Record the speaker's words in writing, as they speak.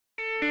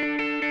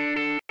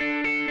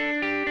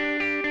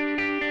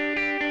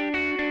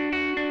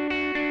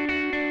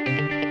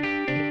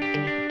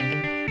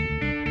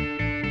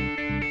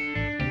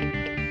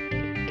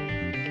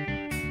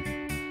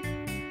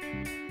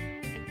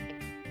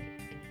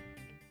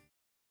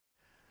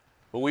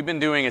Well, we've been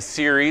doing a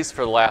series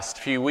for the last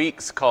few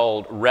weeks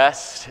called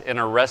Rest in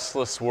a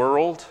Restless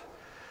World.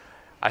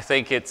 I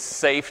think it's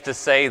safe to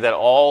say that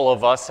all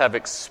of us have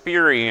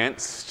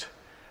experienced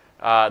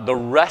the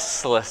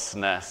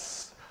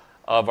restlessness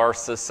of our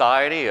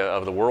society,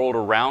 of the world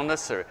around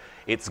us.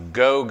 It's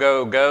go,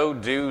 go, go,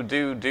 do,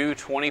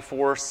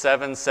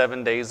 24/7,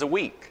 7 days a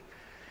week.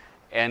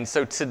 And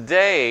so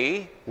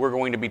today we're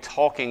going to be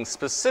talking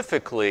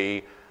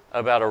specifically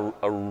about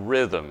a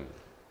rhythm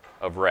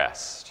of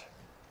rest.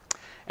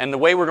 And the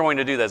way we're going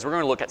to do that is we're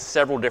going to look at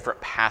several different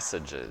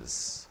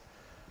passages.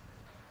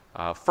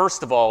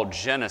 First of all,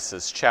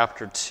 Genesis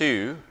chapter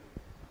 2,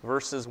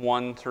 verses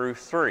 1 through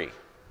 3.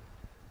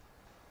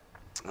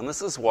 And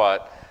this is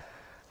what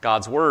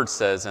God's Word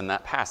says in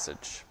that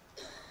passage.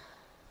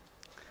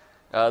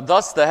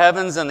 Thus the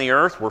heavens and the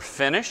earth were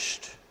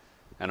finished,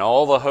 and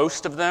all the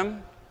host of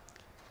them.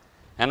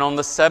 And on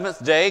the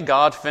seventh day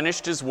God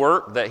finished His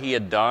work that He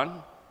had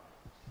done.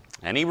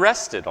 And He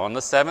rested on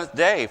the seventh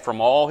day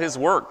from all His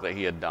work that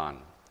He had done.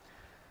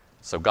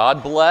 So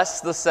God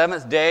blessed the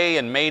seventh day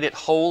and made it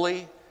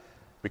holy,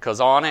 because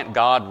on it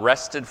God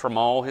rested from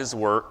all His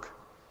work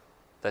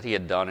that He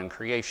had done in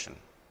creation.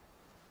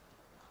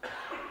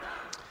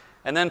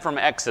 And then from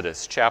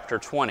Exodus chapter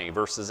 20,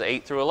 verses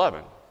 8 through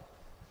 11.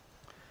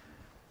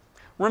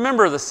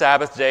 Remember the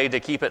Sabbath day to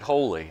keep it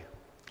holy.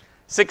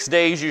 6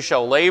 days you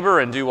shall labor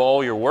and do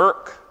all your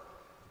work.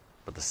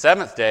 But the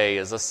seventh day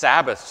is a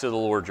Sabbath to the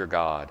Lord your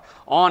God.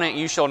 On it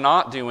you shall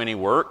not do any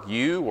work,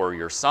 you or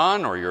your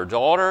son or your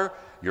daughter,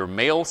 your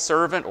male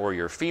servant or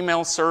your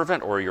female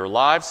servant or your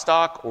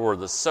livestock or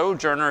the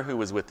sojourner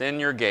who is within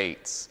your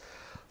gates.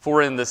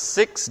 For in the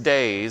 6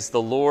 days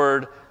the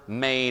Lord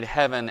made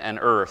heaven and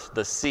earth,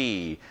 the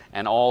sea,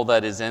 and all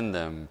that is in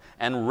them,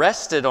 and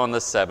rested on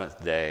the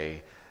seventh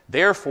day.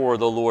 Therefore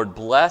the Lord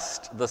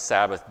blessed the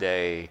Sabbath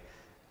day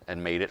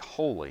and made it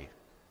holy.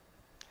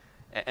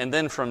 And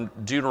then from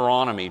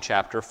Deuteronomy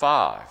chapter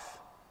 5.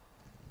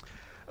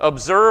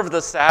 Observe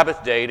the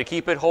Sabbath day to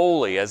keep it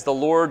holy, as the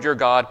Lord your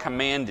God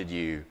commanded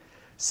you.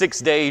 6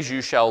 days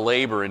you shall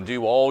labor and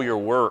do all your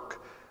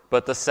work,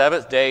 but the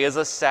seventh day is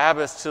a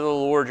Sabbath to the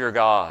Lord your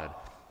God.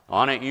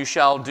 On it you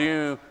shall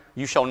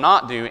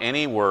not do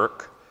any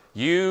work,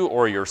 you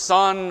or your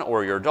son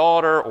or your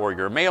daughter or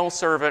your male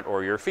servant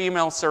or your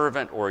female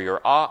servant or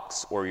your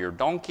ox or your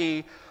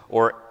donkey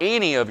or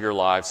any of your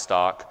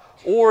livestock,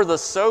 or the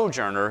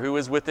sojourner who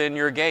is within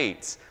your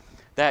gates,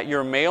 that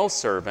your male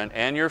servant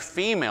and your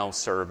female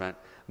servant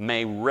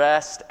may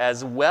rest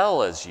as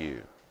well as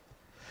you.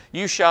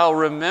 You shall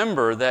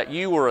remember that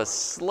you were a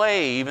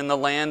slave in the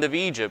land of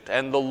Egypt,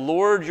 and the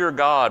Lord your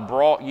God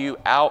brought you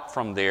out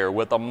from there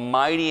with a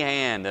mighty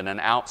hand and an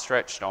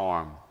outstretched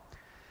arm.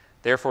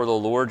 Therefore the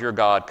Lord your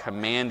God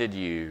commanded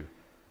you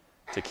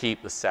to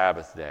keep the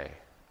Sabbath day.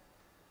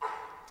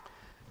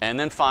 And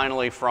then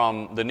finally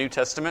from the New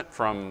Testament,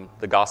 from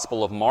the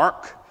Gospel of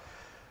Mark,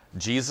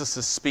 Jesus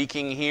is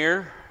speaking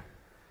here.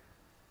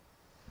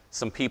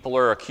 Some people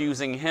are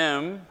accusing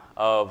Him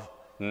of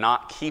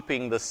not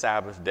keeping the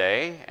Sabbath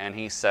day, and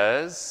He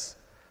says,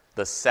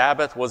 the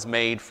Sabbath was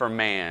made for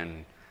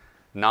man,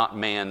 not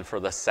man for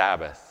the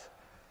Sabbath.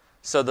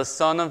 So the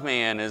Son of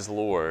Man is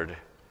Lord,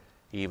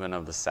 even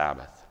of the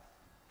Sabbath.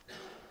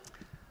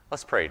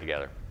 Let's pray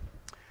together.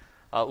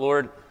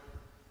 Lord,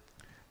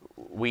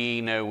 we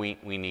know we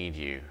need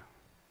You,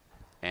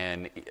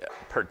 and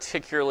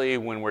particularly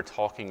when we're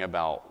talking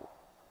about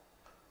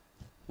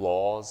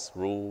laws,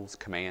 rules,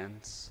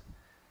 commands,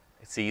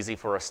 it's easy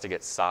for us to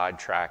get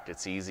sidetracked.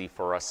 It's easy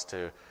for us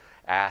to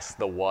ask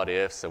the what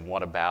ifs and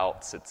what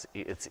abouts.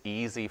 It's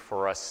easy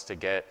for us to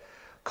get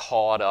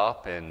caught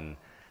up in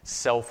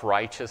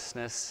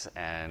self-righteousness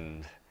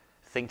and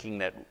thinking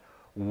that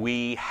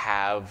we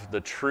have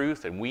the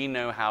truth and we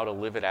know how to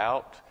live it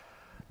out.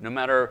 No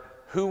matter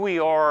who we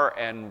are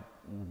and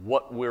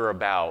what we're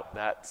about,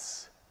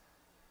 that's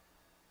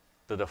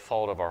the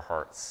default of our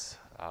hearts.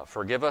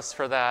 Forgive us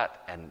for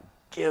that, and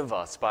give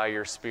us by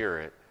Your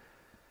Spirit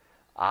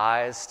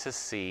eyes to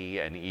see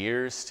and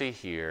ears to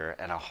hear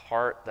and a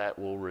heart that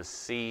will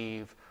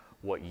receive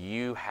what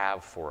You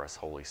have for us,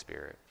 Holy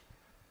Spirit.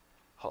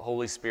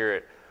 Holy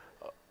Spirit,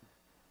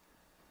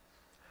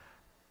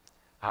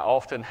 I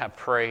often have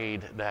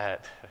prayed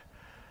that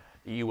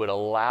You would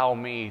allow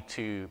me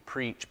to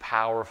preach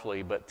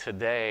powerfully, but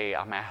today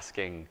I'm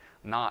asking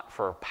not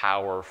for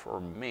power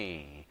for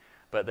me,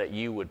 but that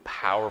You would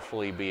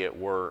powerfully be at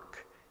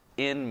work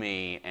in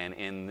me and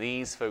in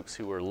these folks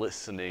who are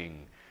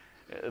listening,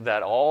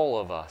 that all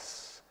of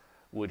us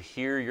would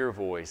hear Your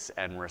voice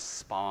and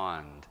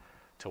respond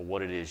to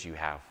what it is You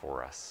have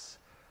for us.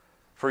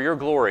 For Your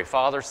glory,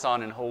 Father,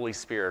 Son, and Holy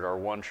Spirit are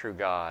one true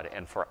God,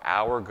 and for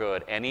our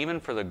good, and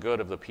even for the good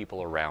of the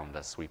people around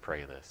us, we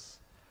pray this.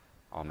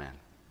 Amen.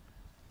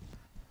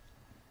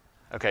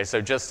 Okay,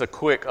 so just a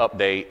quick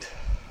update.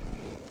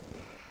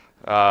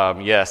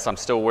 Yes, I'm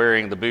still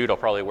wearing the boot. I'll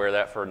probably wear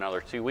that for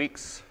another 2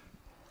 weeks,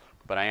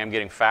 but I am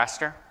getting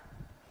faster.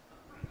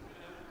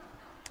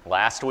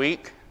 Last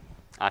week,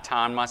 I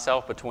timed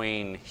myself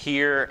between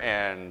here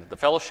and the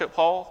fellowship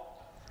hall,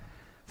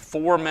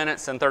 4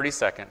 minutes and 30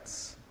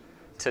 seconds.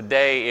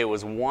 Today it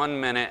was 1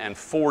 minute and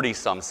 40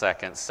 some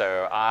seconds,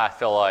 so I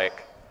feel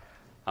like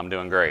I'm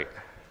doing great.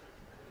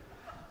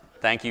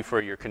 Thank you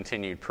for your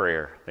continued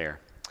prayer there.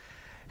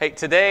 Hey,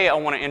 today I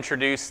want to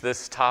introduce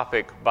this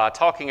topic by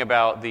talking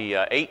about the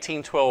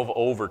 1812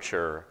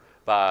 Overture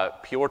by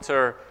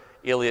Pyotr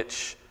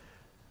Ilyich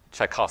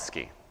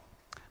Tchaikovsky.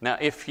 Now,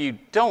 if you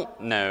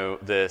don't know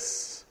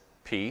this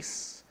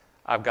piece,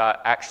 I've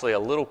got actually a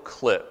little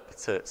clip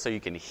so you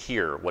can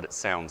hear what it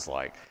sounds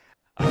like.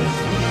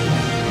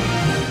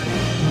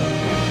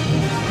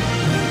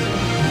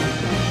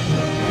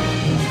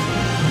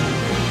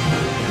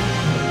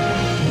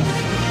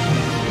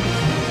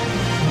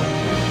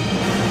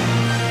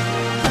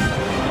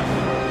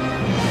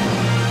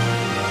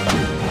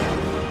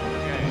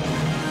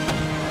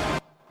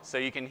 So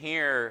you can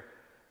hear,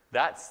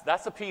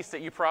 that's a piece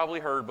that you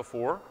probably heard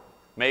before,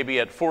 maybe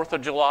at 4th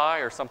of July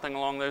or something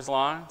along those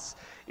lines.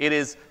 It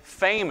is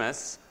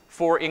famous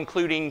for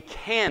including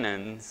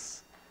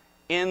cannons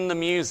in the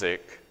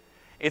music.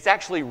 It's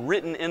actually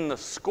written in the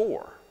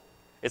score.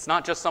 It's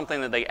not just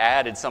something that they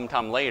added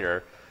sometime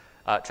later.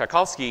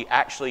 Tchaikovsky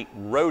actually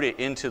wrote it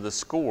into the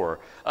score.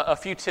 A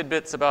few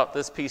tidbits about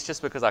this piece,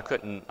 just because I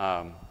couldn't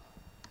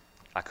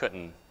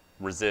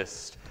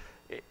resist.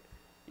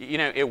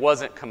 It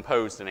wasn't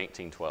composed in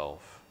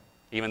 1812,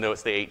 even though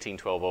it's the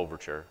 1812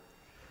 Overture.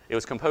 It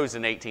was composed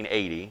in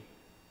 1880,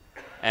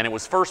 and it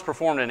was first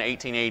performed in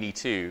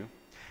 1882.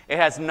 It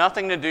has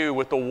nothing to do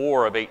with the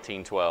War of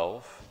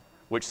 1812,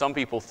 which some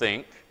people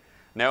think.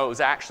 No, it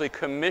was actually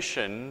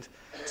commissioned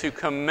to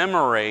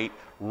commemorate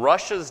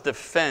Russia's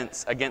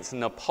defense against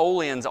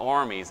Napoleon's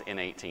armies in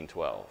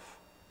 1812.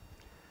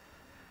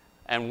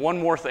 And one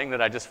more thing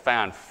that I just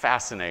found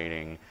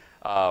fascinating.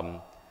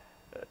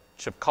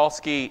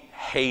 Tchaikovsky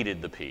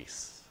hated the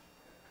piece.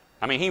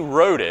 I mean, he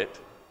wrote it,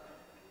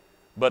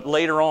 but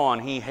later on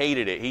he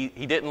hated it.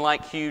 He didn't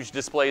like huge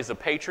displays of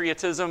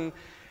patriotism,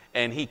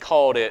 and he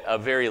called it a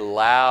very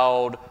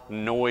loud,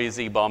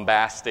 noisy,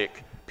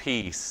 bombastic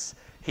piece.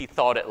 He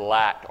thought it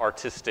lacked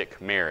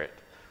artistic merit,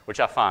 which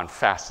I find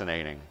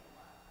fascinating.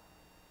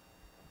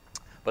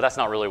 But that's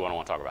not really what I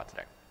want to talk about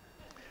today.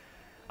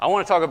 I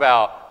want to talk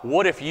about,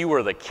 what if you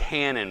were the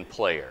cannon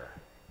player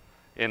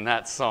in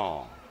that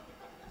song?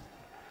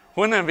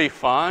 Wouldn't that be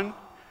fun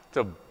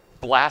to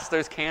blast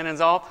those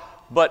cannons off?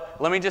 But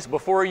let me just,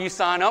 before you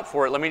sign up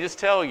for it, let me just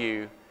tell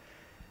you,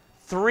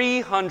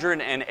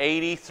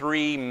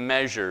 383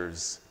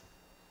 measures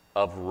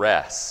of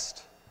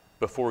rest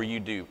before you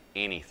do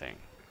anything.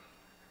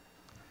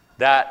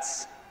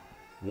 That's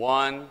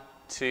 1,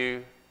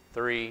 2,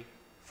 3,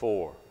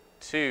 4.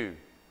 2,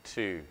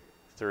 2,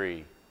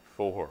 3,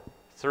 4.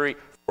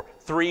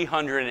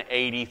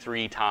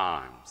 383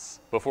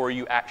 times before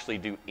you actually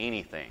do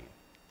anything.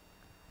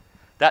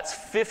 That's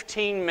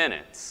 15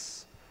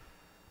 minutes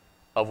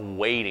of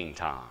waiting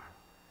time.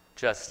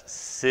 Just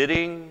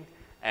sitting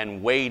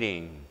and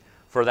waiting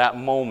for that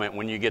moment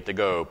when you get to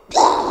go.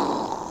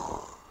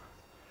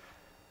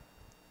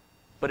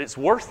 But it's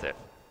worth it.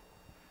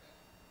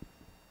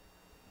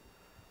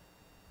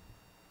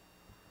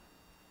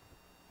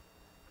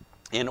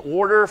 In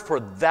order for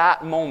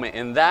that moment,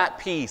 in that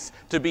piece,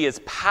 to be as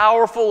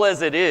powerful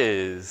as it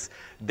is,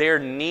 there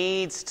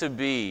needs to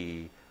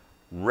be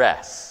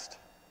rest.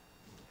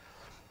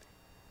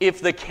 If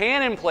the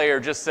canon player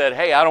just said,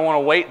 hey, I don't want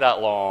to wait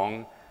that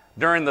long,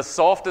 during the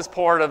softest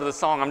part of the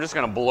song, I'm just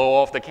going to blow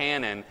off the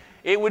cannon,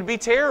 it would be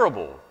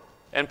terrible.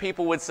 And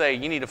people would say,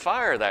 you need to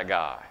fire that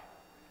guy.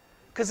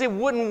 Because it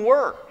wouldn't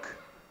work.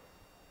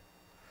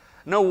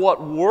 No,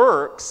 what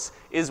works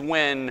is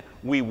when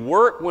we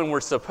work when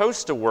we're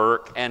supposed to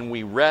work and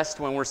we rest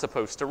when we're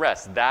supposed to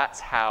rest. That's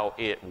how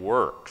it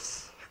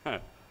works.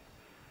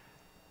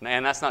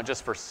 And that's not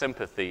just for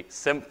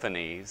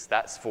symphonies,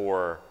 that's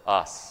for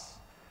us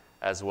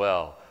as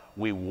well.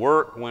 We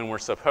work when we're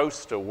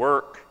supposed to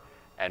work,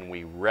 and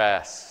we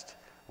rest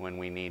when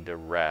we need to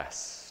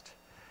rest.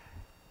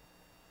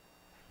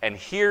 And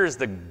here's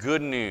the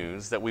good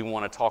news that we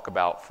want to talk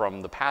about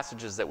from the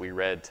passages that we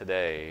read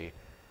today.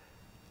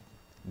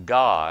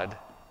 God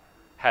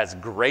has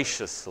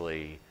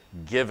graciously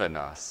given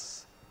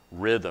us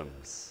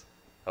rhythms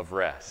of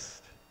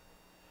rest.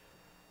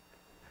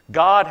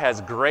 God has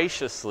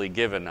graciously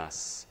given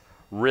us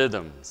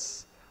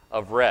rhythms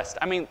of rest.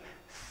 I mean,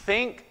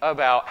 think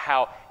about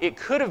how it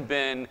could have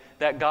been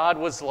that God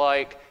was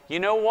like, you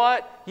know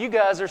what? You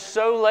guys are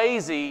so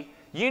lazy.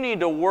 You need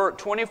to work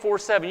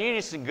 24/7. You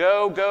need to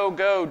go,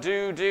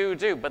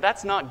 do. But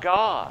that's not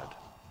God.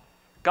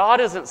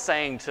 God isn't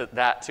saying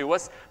that to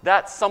us.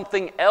 That's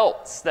something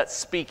else that's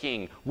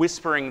speaking,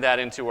 whispering that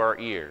into our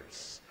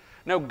ears.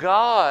 No,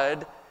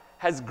 God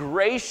has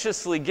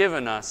graciously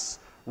given us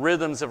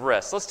rhythms of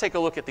rest. Let's take a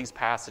look at these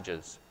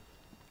passages.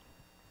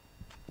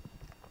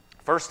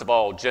 First of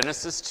all,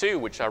 Genesis 2,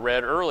 which I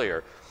read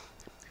earlier.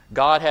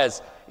 God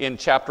has, in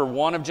chapter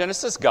 1 of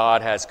Genesis,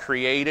 God has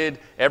created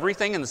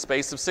everything in the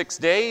space of 6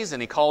 days,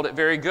 and He called it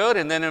very good.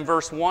 And then in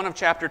verse 1 of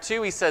chapter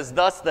 2, He says,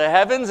 thus the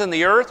heavens and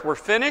the earth were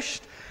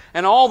finished,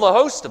 and all the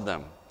host of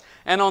them.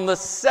 And on the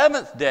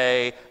seventh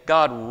day,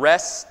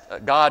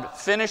 God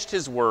finished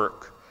his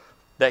work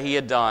that he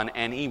had done,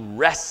 and he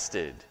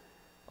rested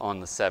on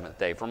the seventh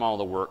day from all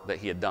the work that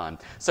he had done.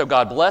 So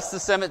God blessed the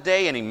seventh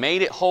day, and he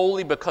made it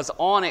holy because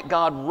on it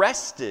God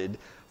rested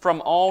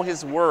from all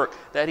his work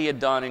that he had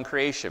done in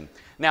creation.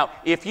 Now,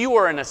 if you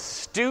are an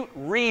astute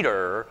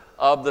reader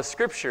of the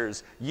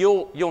Scriptures,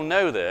 you'll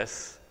know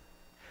this.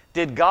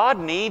 Did God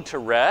need to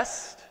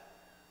rest?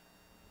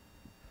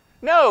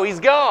 No, he's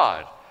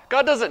God.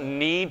 God doesn't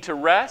need to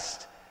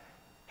rest.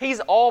 He's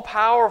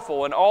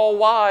all-powerful and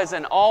all-wise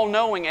and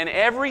all-knowing, and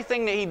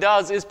everything that he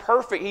does is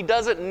perfect. He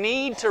doesn't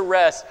need to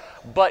rest,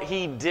 but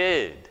he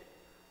did.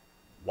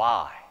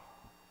 Why?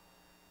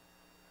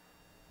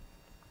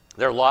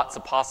 There are lots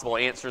of possible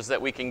answers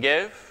that we can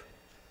give,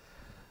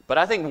 but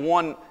I think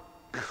one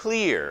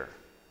clear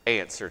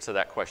answer to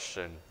that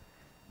question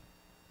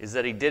is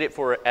that he did it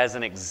as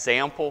an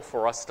example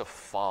for us to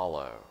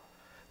follow.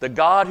 The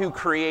God who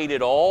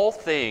created all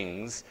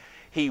things,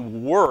 he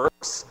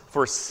works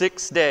for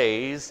 6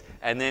 days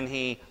and then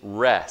he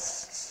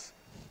rests.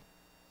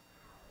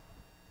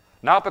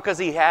 Not because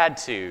he had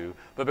to,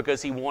 but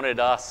because he wanted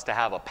us to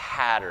have a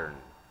pattern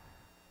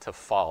to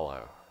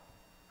follow.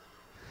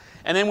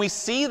 And then we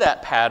see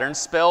that pattern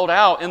spelled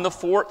out in the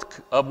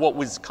fourth of what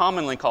was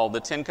commonly called the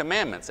Ten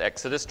Commandments,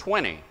 Exodus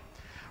 20.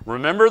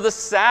 Remember the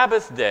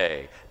Sabbath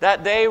day.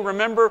 That day,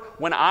 remember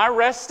when I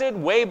rested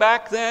way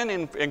back then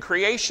in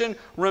creation?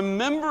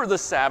 Remember the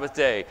Sabbath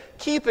day.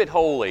 Keep it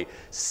holy.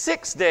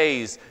 6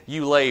 days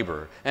you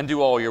labor and do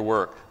all your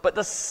work. But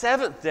the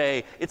seventh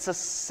day, it's a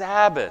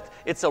Sabbath.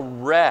 It's a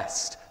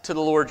rest to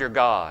the Lord your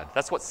God.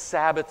 That's what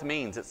Sabbath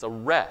means. It's a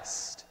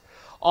rest.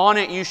 On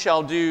it you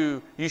shall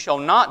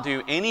not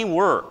do any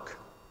work.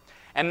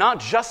 And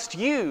not just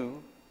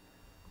you,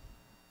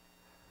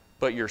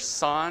 but your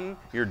son,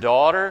 your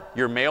daughter,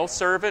 your male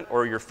servant,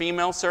 or your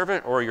female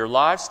servant, or your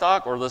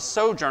livestock, or the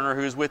sojourner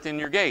who is within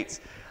your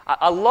gates.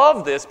 I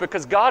love this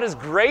because God is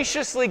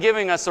graciously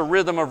giving us a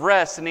rhythm of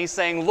rest, and he's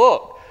saying,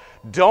 look,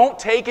 don't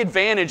take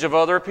advantage of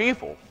other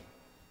people.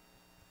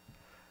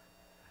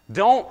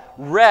 Don't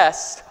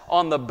rest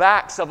on the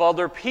backs of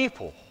other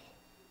people.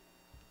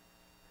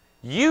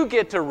 You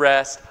get to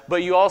rest,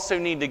 but you also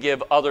need to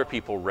give other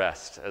people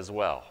rest as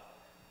well.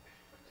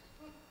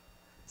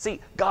 See,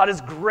 God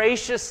is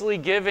graciously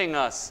giving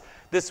us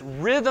this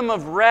rhythm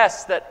of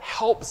rest that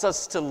helps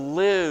us to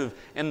live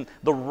in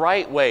the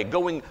right way,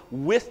 going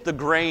with the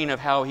grain of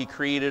how he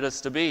created us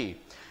to be.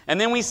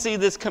 And then we see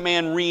this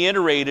command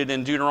reiterated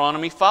in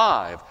Deuteronomy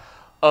 5.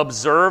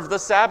 Observe the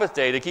Sabbath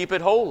day to keep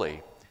it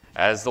holy,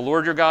 as the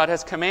Lord your God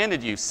has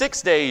commanded you.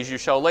 6 days you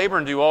shall labor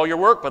and do all your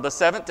work, but the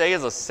seventh day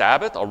is a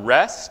Sabbath, a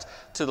rest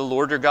to the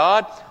Lord your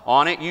God.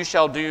 On it you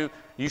shall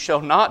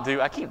not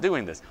do, I keep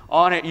doing this.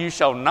 On it you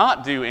shall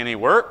not do any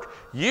work.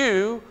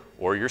 You,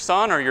 or your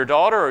son, or your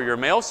daughter, or your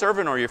male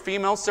servant, or your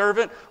female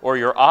servant, or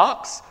your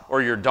ox,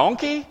 or your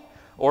donkey,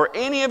 or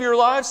any of your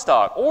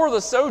livestock, or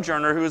the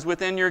sojourner who is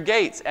within your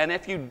gates. And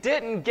if you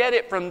didn't get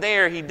it from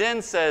there, he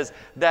then says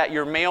that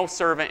your male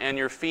servant and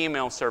your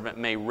female servant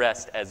may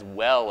rest as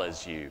well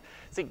as you.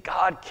 See,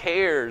 God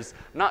cares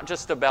not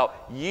just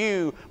about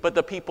you, but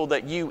the people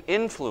that you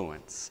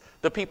influence.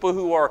 The people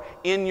who are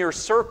in your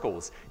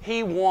circles.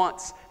 He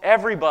wants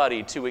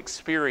everybody to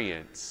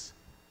experience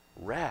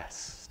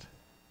rest.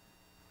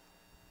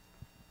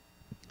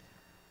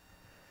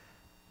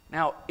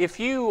 Now, if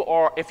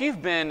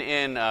you've been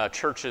in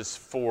churches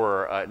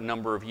for a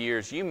number of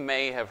years, you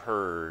may have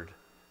heard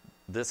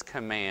this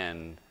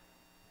command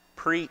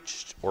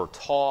preached or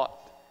taught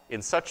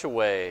in such a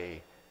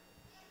way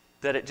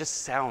that it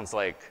just sounds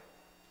like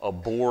a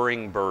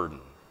boring burden.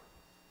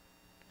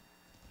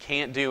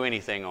 Can't do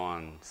anything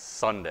on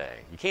Sunday.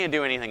 You can't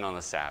do anything on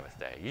the Sabbath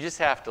day. You just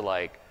have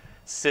to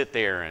sit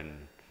there and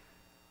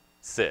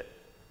sit.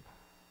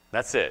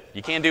 That's it.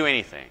 You can't do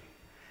anything.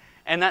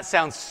 And that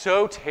sounds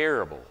so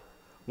terrible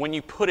when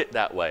you put it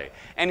that way.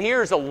 And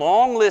here's a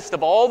long list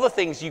of all the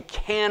things you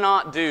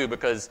cannot do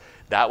because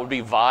that would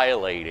be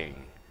violating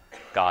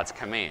God's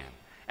command.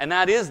 And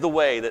that is the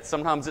way that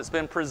sometimes it's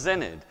been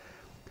presented.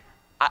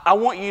 I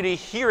want you to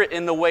hear it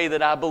in the way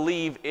that I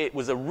believe it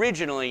was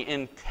originally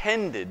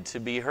intended to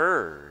be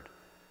heard.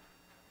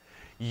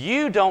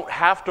 You don't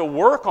have to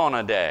work on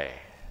a day.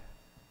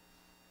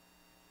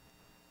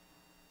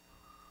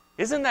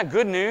 Isn't that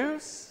good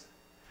news?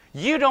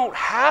 You don't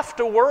have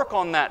to work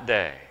on that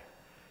day.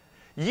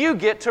 You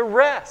get to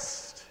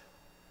rest.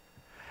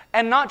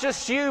 And not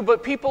just you,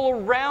 but people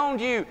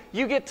around you.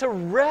 You get to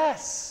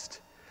rest.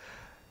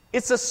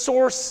 It's a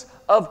source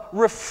of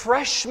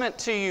refreshment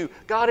to you.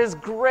 God is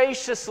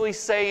graciously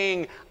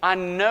saying, I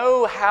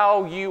know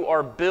how you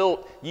are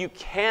built. You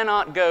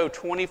cannot go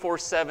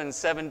 24/7,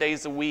 7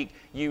 days a week.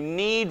 You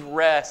need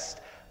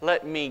rest.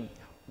 Let me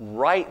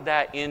write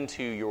that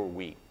into your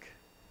week.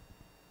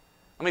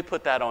 Let me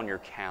put that on your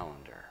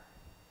calendar.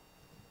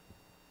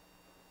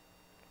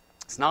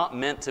 It's not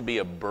meant to be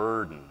a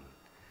burden.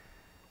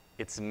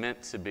 It's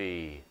meant to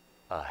be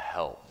a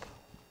help.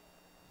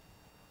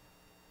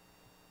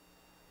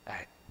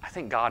 I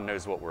think God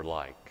knows what we're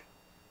like.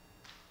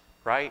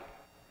 right?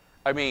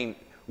 I mean,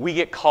 we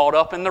get caught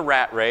up in the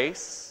rat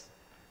race,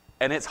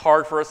 and it's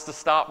hard for us to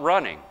stop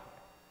running.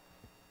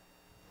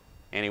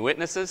 Any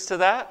witnesses to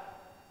that?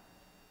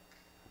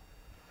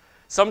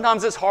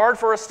 Sometimes it's hard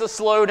for us to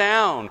slow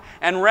down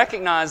and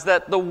recognize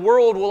that the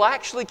world will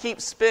actually keep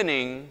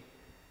spinning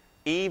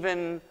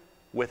even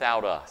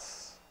without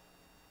us.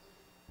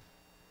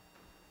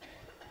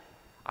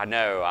 I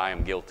know I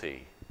am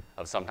guilty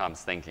of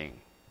sometimes thinking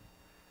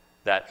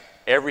that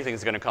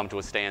everything's going to come to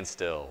a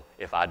standstill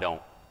if I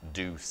don't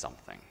do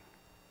something.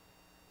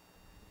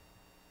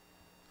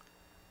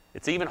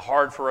 It's even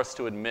hard for us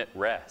to admit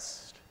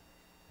rest,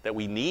 that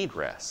we need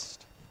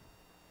rest.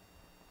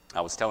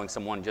 I was telling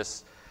someone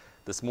just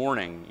this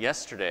morning,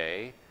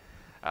 yesterday,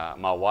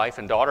 my wife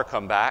and daughter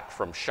come back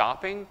from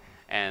shopping,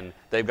 and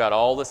they've got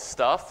all this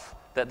stuff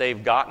that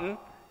they've gotten,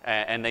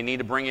 and they need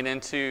to bring it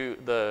into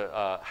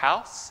the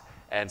house.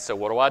 And so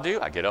what do?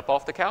 I get up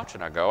off the couch,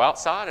 and I go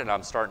outside, and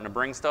I'm starting to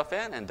bring stuff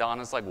in, and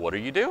Donna's like, "What are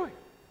you doing?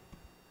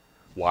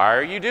 Why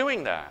are you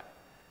doing that?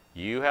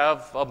 You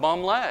have a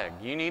bum leg.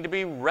 You need to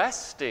be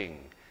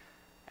resting."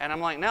 And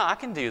I'm like, "No, I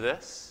can do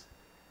this."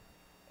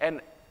 And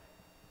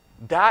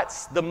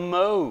that's the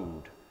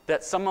mode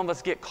that some of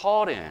us get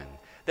caught in.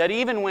 That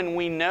even when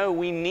we know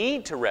we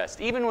need to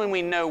rest, even when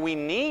we know we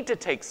need to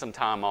take some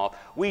time off,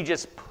 we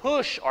just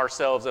push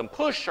ourselves and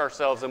push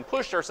ourselves and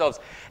push ourselves.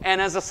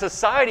 And as a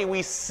society,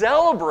 we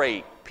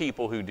celebrate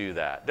people who do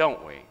that,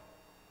 don't we?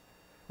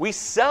 We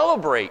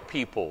celebrate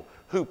people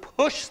who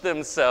push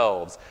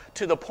themselves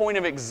to the point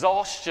of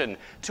exhaustion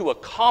to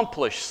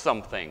accomplish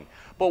something.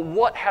 But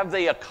what have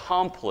they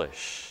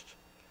accomplished?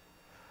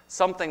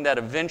 Something that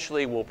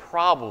eventually will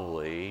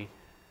probably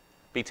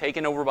be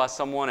taken over by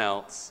someone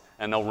else,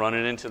 and they'll run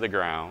it into the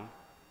ground.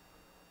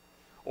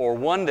 Or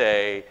one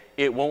day,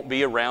 it won't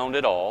be around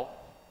at all.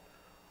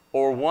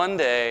 Or one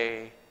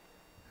day,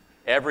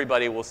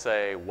 everybody will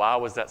say, "Why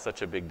was that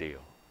such a big deal?"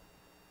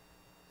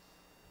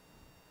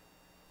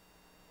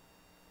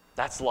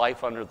 That's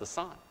life under the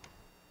sun.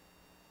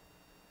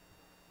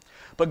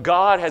 But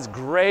God has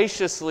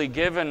graciously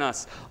given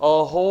us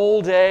a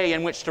whole day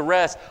in which to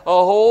rest, a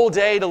whole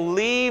day to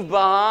leave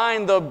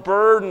behind the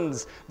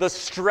burdens, the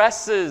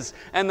stresses,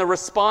 and the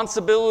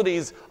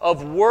responsibilities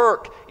of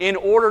work in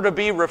order to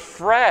be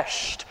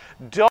refreshed.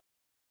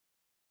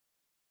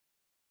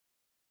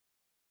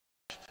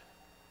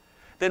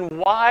 Then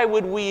why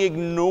would we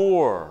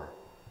ignore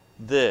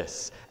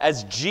this?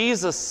 As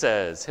Jesus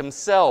says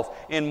himself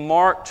in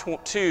Mark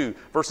 2,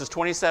 verses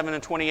 27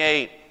 and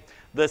 28,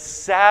 the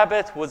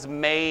Sabbath was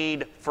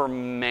made for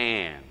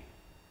man,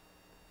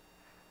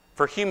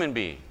 for human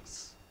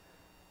beings,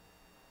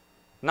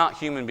 not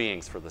human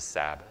beings for the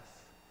Sabbath.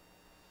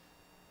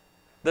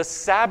 The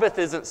Sabbath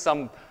isn't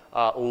some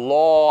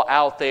law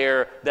out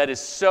there that is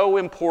so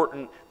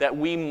important that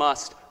we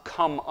must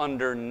come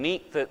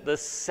underneath it. The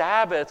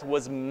Sabbath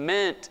was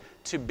meant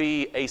to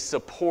be a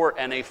support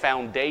and a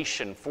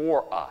foundation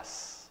for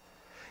us.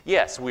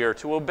 Yes, we are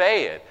to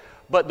obey it.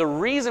 But the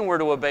reason we're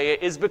to obey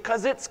it is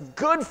because it's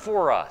good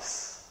for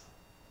us.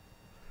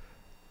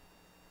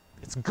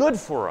 It's good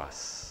for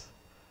us.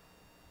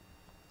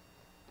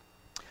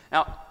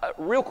 Now,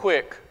 real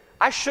quick,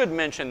 I should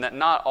mention that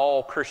not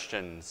all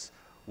Christians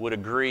would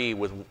agree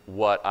with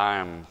what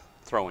I'm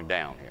throwing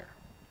down here.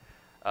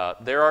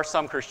 There are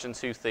some Christians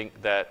who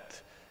think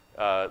that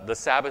the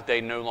Sabbath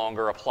day no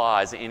longer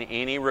applies in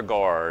any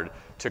regard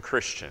to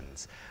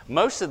Christians.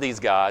 Most of these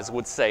guys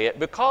would say it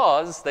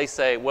because they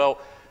say, well,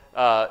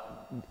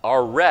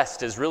 our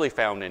rest is really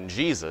found in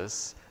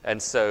Jesus,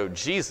 and so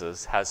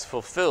Jesus has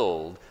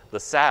fulfilled the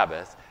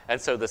Sabbath,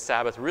 and so the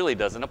Sabbath really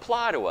doesn't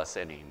apply to us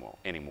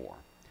anymore.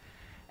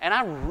 And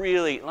I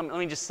really, let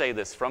me just say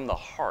this from the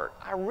heart,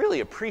 I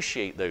really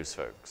appreciate those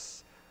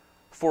folks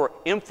for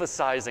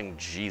emphasizing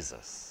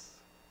Jesus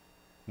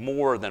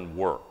more than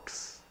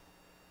works.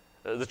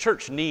 The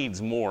church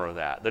needs more of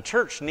that. The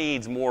church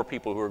needs more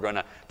people who are going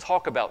to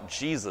talk about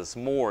Jesus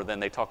more than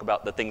they talk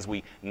about the things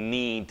we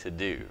need to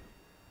do.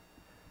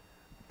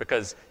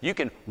 Because you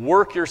can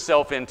work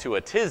yourself into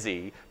a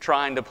tizzy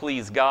trying to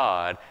please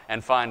God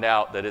and find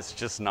out that it's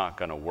just not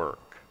going to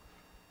work.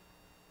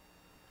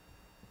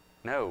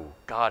 No,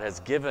 God has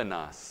given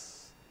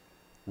us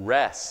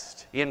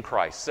rest in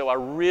Christ. So I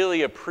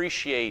really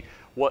appreciate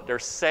what they're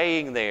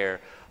saying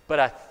there, but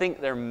I think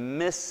they're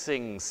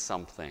missing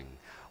something.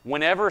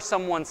 Whenever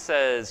someone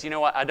says, you know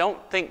what, I don't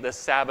think the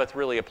Sabbath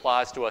really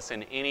applies to us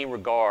in any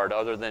regard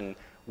other than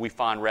we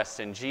find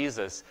rest in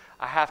Jesus,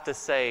 I have to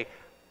say,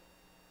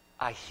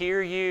 I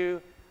hear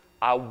you.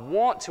 I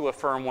want to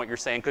affirm what you're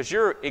saying because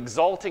you're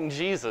exalting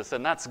Jesus,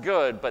 and that's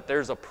good, but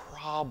there's a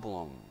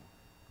problem.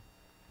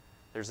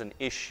 There's an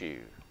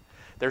issue.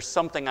 There's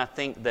something I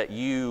think that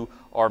you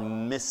are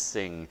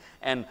missing.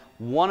 And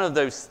one of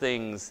those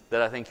things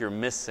that I think you're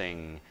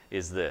missing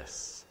is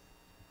this.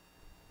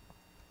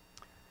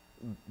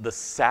 The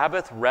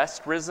Sabbath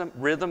rest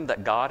rhythm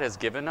that God has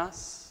given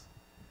us,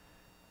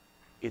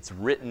 it's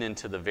written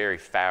into the very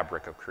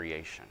fabric of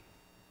creation.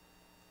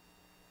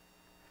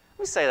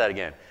 Let me say that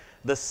again.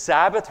 The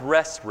Sabbath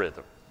rest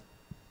rhythm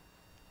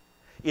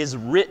is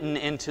written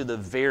into the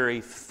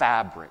very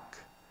fabric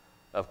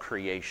of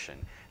creation.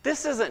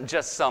 This isn't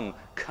just some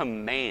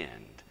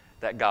command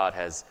that God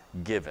has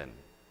given.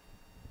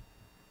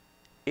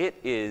 It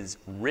is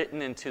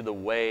written into the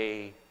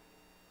way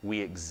we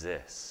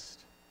exist.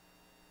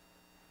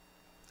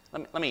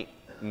 Let me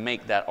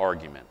make that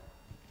argument.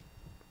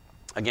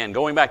 Again,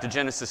 going back to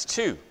Genesis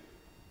 2.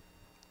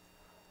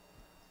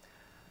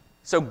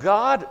 So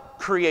God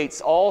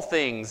creates all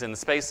things in the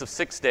space of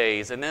 6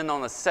 days, and then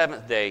on the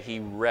seventh day He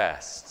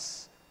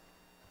rests.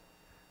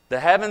 The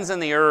heavens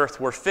and the earth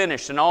were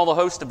finished, and all the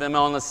host of them.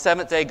 On the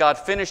seventh day God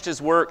finished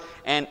His work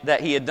and that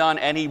He had done,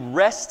 and He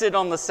rested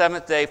on the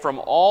seventh day from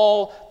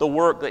all the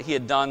work that He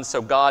had done.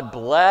 So God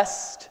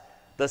blessed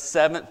the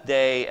seventh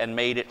day and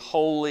made it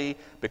holy,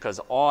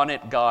 because on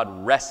it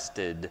God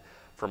rested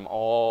from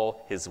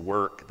all His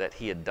work that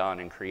He had done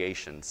in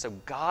creation. So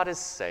God is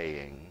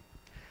saying,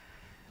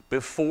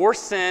 before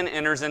sin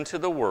enters into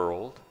the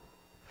world,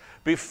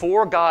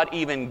 before God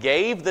even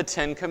gave the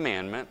Ten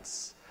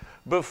Commandments,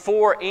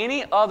 before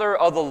any other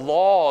of the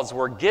laws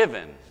were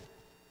given,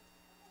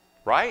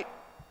 right?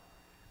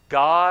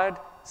 God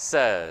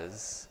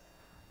says,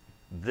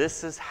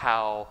 this is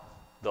how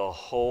the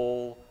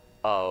whole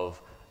of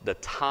the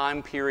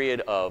time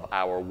period of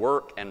our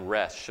work and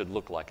rest should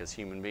look like as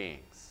human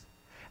beings.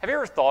 Have you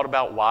ever thought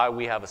about why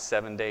we have a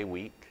 7-day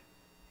week?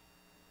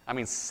 I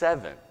mean,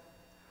 7.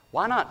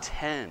 Why not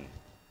 10?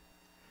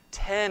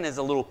 10 is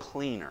a little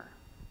cleaner,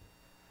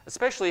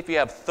 especially if you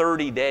have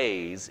 30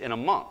 days in a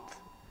month.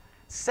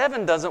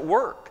 7 doesn't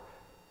work.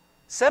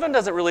 7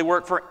 doesn't really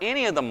work for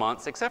any of the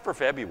months except for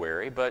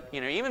February, but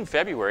even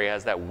February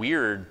has that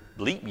weird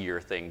leap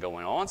year thing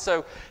going on.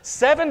 So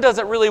 7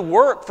 doesn't really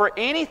work for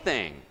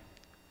anything.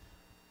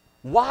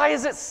 Why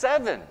is it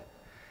 7?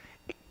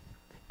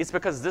 It's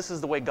because this is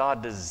the way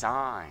God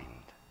designed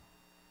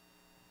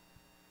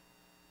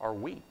our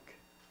week.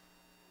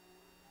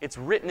 It's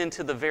written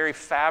into the very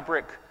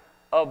fabric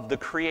of the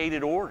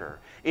created order.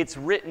 It's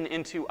written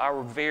into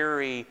our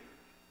very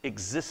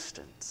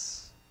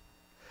existence.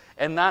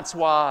 And that's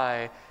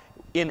why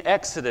in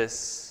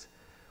Exodus,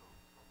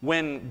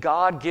 when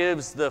God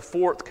gives the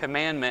 4th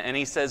commandment and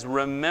He says,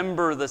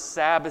 remember the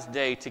Sabbath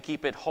day to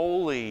keep it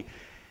holy,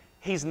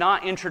 He's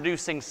not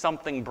introducing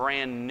something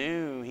brand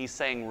new. He's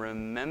saying,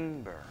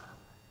 remember.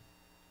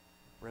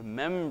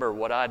 Remember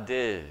what I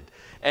did.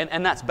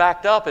 And that's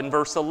backed up in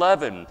verse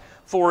 11.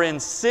 For in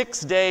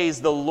 6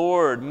 days the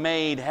Lord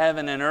made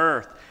heaven and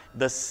earth,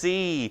 the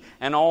sea,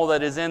 and all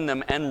that is in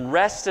them, and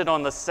rested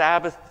on the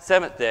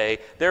seventh day.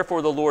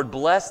 Therefore the Lord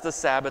blessed the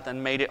Sabbath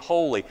and made it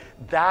holy.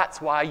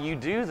 That's why you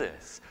do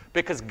this.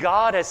 Because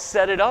God has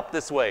set it up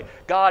this way.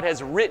 God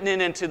has written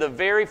it into the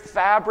very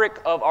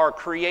fabric of our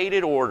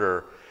created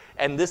order.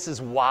 And this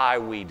is why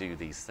we do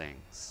these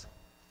things.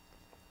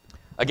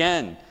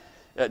 Again,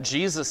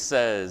 Jesus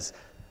says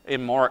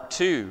in Mark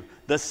 2,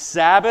 the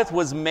Sabbath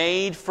was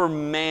made for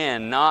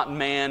man, not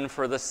man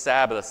for the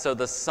Sabbath. So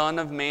the Son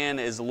of Man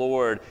is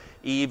Lord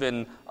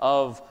even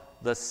of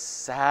the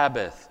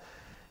Sabbath.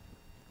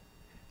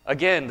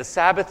 Again, the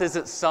Sabbath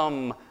isn't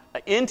some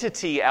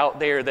entity out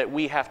there that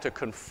we have to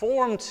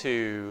conform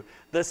to.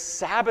 The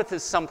Sabbath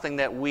is something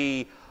that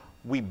we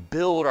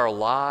build our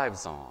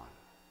lives on.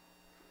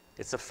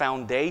 It's a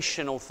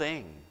foundational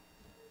thing.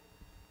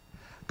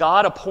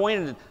 God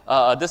appointed,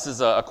 this is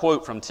a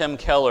quote from Tim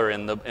Keller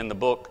in the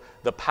book,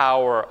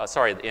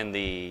 in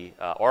the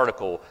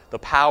article, The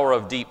Power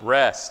of Deep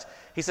Rest.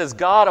 He says,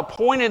 God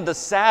appointed the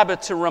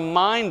Sabbath to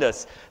remind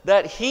us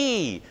that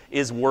He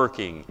is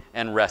working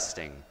and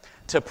resting.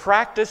 To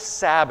practice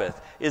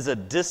Sabbath is a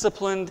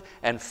disciplined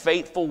and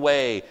faithful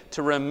way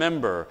to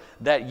remember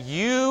that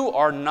you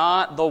are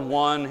not the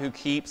one who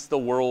keeps the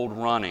world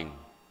running,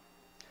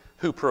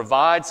 who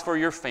provides for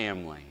your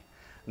family,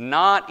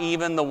 not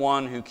even the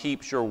one who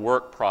keeps your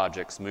work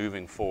projects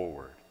moving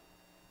forward.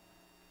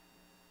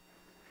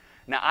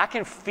 Now, I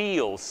can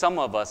feel some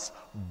of us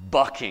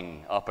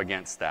bucking up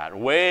against that.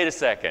 Wait a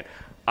second.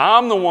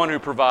 I'm the one who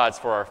provides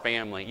for our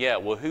family. Yeah,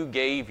 well, who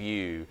gave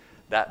you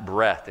that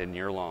breath in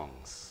your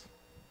lungs?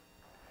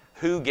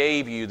 Who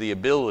gave you the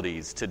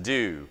abilities to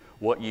do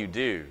what you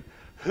do?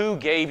 Who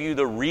gave you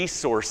the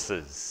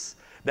resources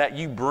that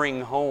you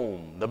bring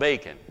home, the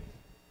bacon?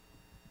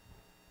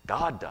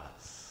 God does.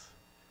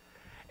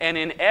 And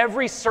in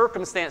every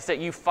circumstance that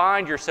you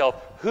find yourself,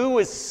 who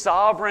is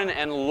sovereign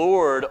and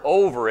Lord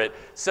over it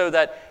so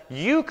that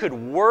you could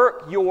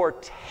work your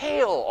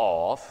tail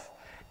off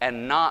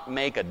and not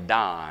make a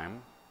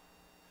dime,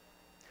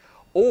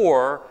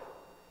 or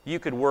you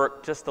could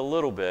work just a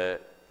little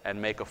bit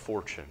and make a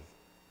fortune,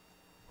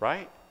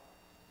 right?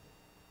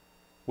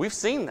 We've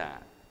seen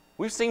that.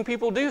 We've seen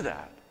people do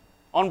that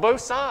on both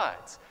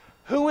sides.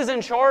 Who is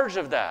in charge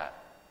of that?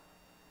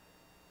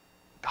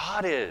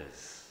 God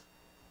is.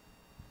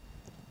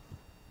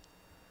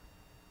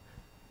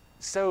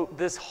 So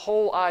this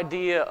whole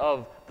idea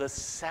of the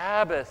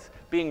Sabbath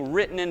being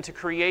written into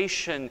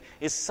creation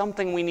is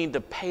something we need to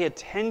pay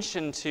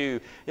attention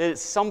to.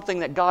 It's something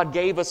that God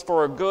gave us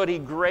for our good. He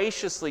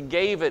graciously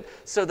gave it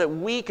so that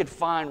we could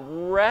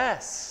find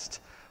rest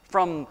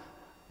from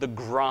the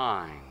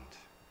grind.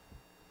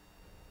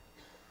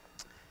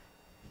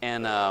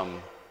 And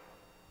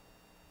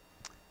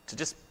to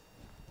just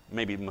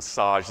maybe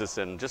massage this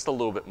in just a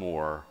little bit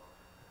more,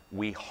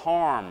 we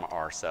harm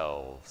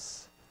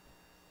ourselves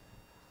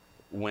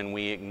when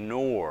we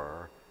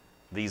ignore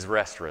these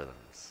rest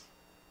rhythms.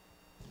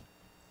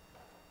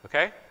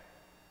 Okay?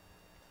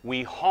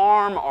 We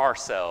harm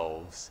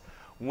ourselves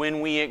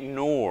when we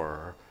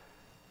ignore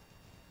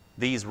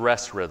these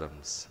rest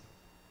rhythms.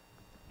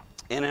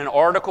 In an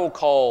article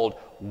called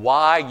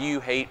Why You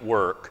Hate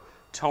Work,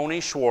 Tony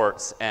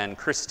Schwartz and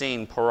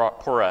Christine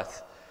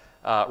Poreth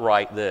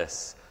write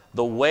this: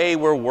 the way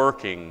we're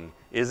working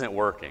isn't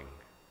working.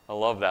 I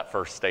love that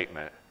first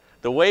statement.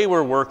 The way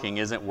we're working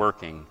isn't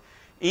working.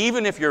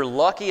 Even if you're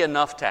lucky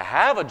enough to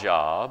have a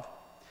job,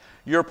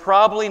 you're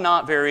probably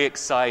not very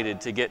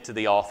excited to get to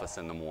the office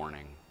in the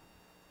morning.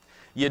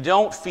 You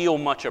don't feel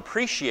much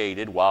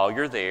appreciated while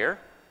you're there.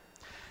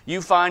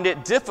 You find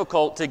it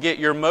difficult to get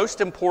your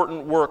most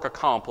important work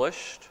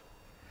accomplished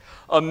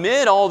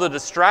amid all the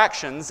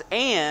distractions,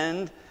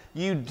 and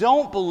you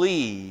don't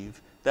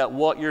believe that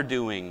what you're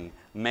doing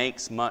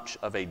makes much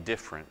of a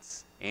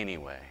difference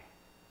anyway.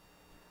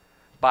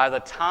 By the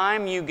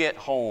time you get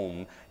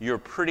home, you're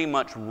pretty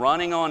much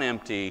running on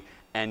empty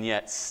and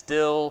yet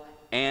still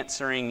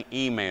answering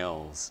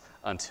emails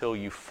until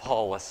you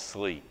fall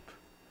asleep.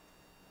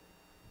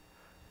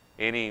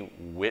 Any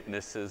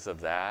witnesses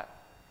of that?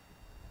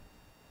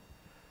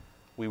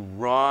 We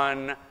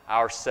run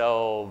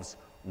ourselves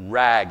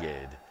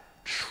ragged,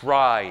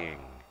 trying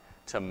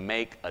to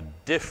make a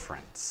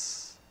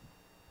difference.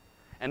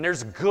 And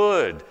there's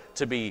good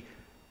to be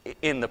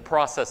in the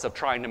process of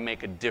trying to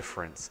make a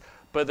difference,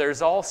 but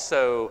there's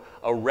also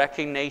a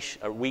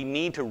recognition. We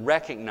need to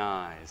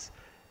recognize,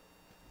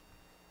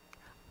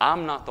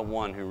 I'm not the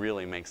one who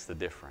really makes the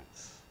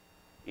difference.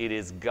 It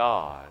is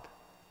God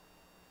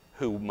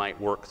who might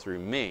work through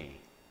me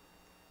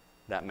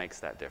that makes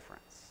that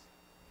difference.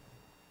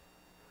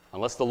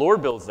 Unless the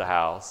Lord builds the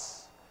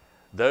house,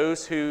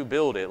 those who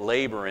build it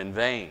labor in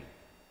vain.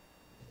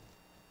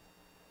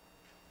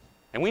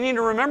 And we need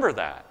to remember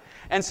that.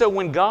 And so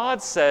when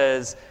God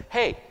says,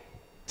 hey,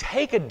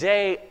 take a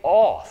day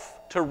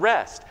off to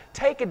rest,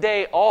 take a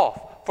day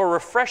off for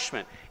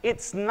refreshment,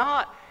 it's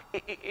not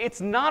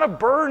a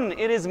burden.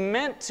 It is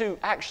meant to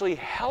actually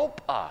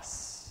help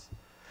us.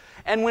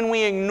 And when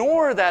we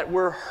ignore that,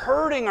 we're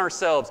hurting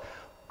ourselves.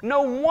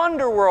 No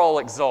wonder we're all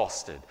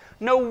exhausted.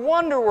 No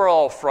wonder we're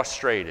all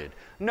frustrated.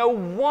 No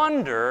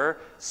wonder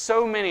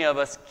so many of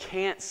us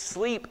can't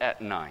sleep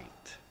at night,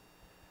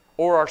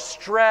 or are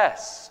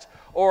stressed,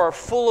 or are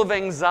full of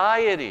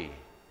anxiety,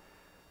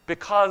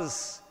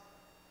 because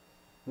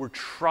we're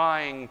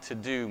trying to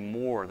do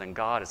more than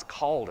God has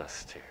called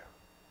us to.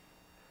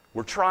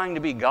 We're trying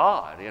to be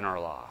God in our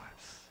lives.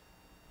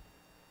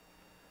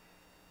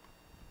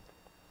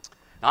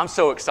 Now, I'm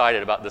so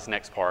excited about this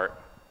next part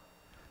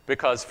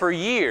because for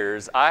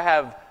years I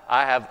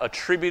have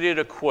attributed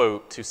a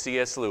quote to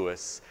C.S.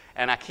 Lewis,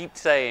 and I keep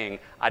saying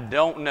I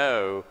don't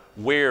know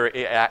where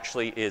it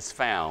actually is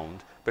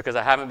found because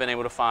I haven't been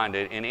able to find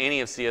it in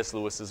any of C.S.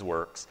 Lewis's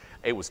works.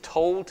 It was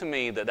told to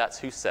me that that's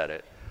who said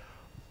it,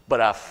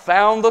 but I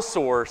found the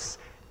source,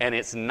 and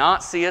it's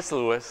not C.S.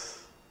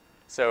 Lewis,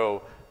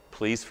 so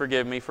please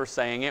forgive me for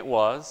saying it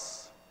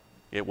was.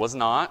 It was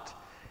not.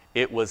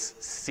 It was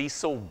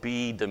Cecil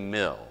B.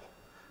 DeMille,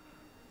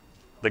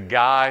 the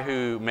guy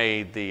who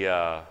made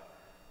the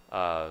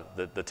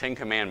Ten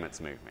Commandments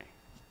movie,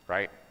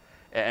 right?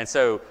 And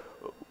so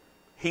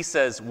he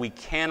says we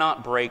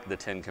cannot break the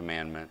Ten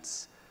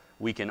Commandments.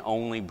 We can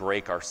only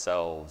break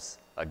ourselves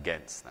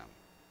against them.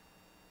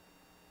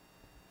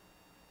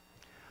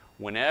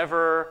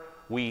 Whenever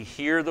we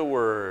hear the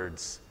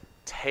words,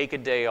 take a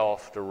day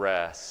off to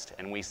rest,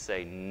 and we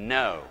say,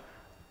 no,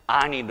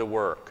 I need to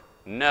work.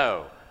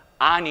 No,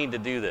 I need to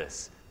do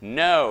this.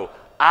 No,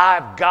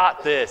 I've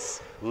got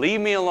this.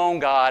 Leave me alone,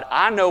 God.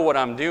 I know what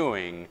I'm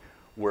doing.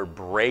 We're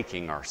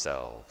breaking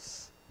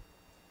ourselves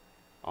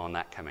on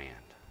that command.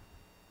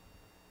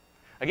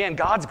 Again,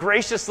 God's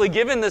graciously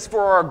given this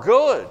for our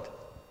good.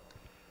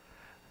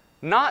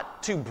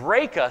 Not to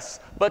break us,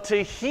 but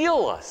to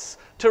heal us,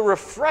 to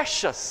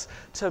refresh us,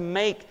 to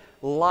make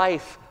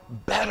life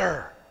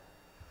better.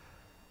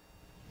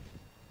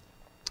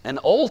 And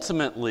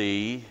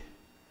ultimately,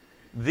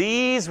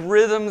 these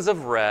rhythms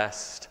of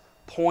rest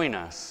point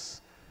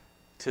us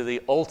to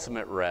the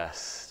ultimate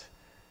rest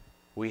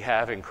we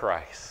have in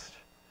Christ.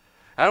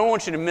 I don't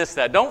want you to miss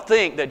that. Don't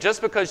think that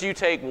just because you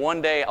take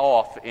one day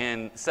off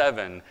in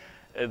 7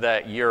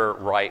 that you're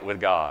right with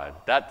God.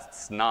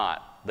 That's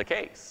not the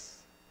case.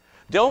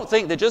 Don't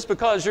think that just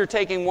because you're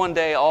taking one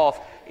day off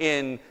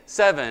in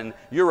 7,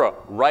 you're a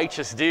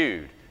righteous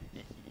dude.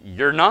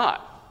 You're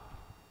not.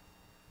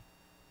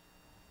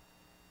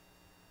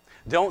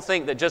 Don't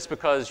think that just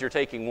because you're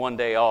taking one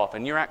day off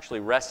and you're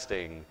actually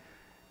resting,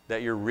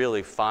 that you're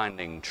really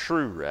finding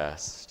true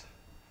rest.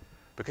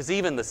 Because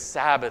even the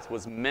Sabbath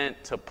was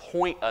meant to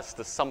point us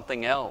to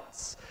something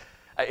else.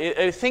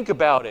 Think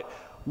about it.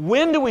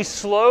 when do we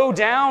slow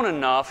down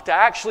enough to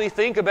actually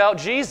think about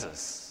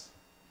Jesus?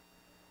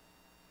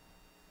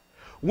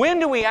 When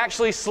do we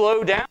actually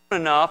slow down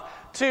enough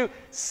to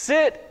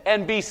sit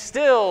and be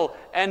still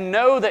and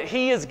know that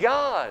He is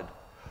God?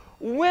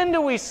 When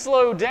do we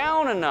slow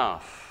down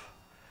enough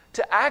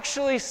to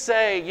actually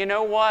say, you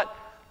know what?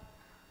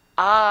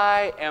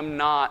 I am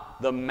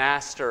not the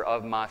master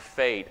of my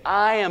fate.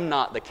 I am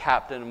not the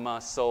captain of my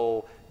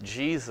soul.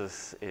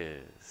 Jesus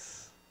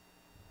is.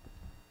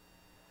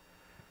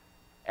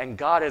 And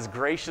God has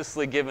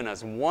graciously given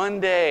us one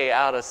day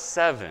out of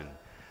 7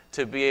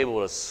 to be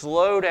able to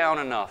slow down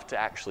enough to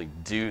actually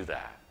do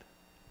that.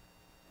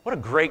 What a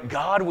great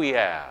God we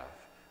have,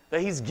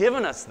 that He's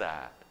given us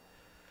that.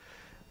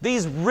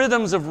 These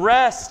rhythms of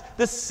rest,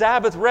 this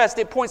Sabbath rest,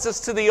 it points us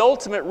to the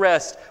ultimate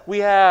rest we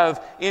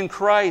have in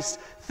Christ.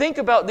 Think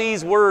about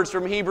these words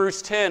from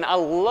Hebrews 10. I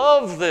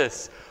love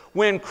this.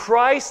 When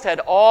Christ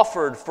had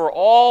offered for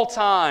all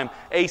time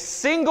a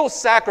single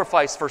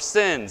sacrifice for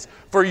sins,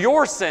 for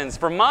your sins,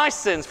 for my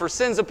sins, for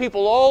sins of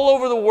people all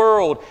over the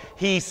world,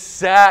 He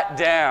sat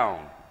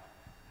down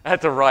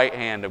at the right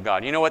hand of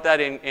God. You know what that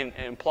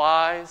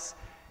implies?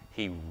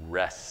 He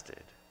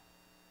rested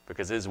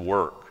because His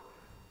work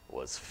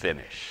was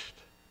finished.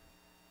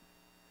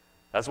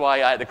 That's why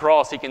at the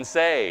cross He can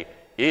say,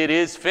 "It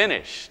is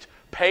finished."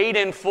 Paid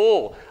in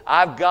full.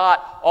 I've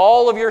got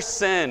all of your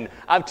sin.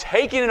 I've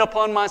taken it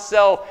upon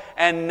myself,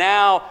 and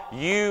now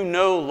you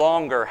no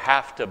longer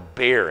have to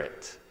bear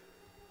it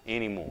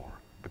anymore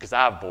because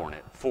I've borne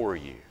it for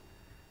you.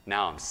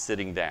 Now I'm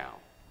sitting down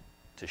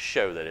to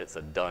show that it's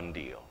a done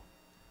deal.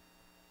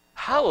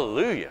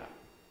 Hallelujah.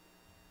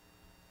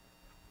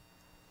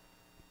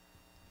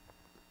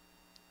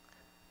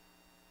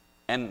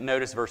 And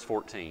notice verse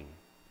 14.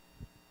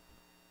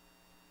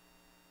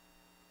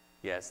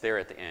 Yeah, it's there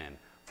at the end.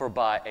 For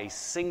by a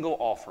single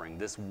offering,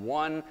 this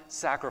one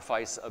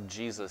sacrifice of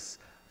Jesus,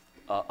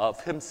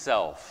 of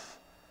Himself,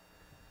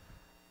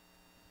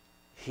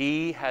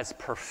 He has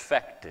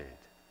perfected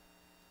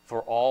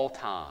for all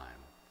time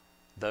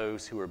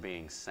those who are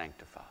being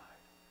sanctified.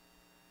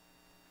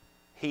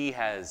 He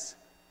has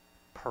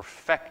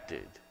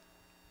perfected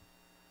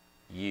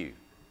you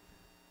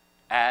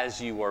as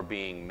you are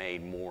being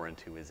made more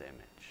into His image.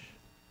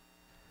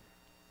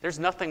 There's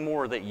nothing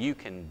more that you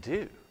can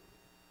do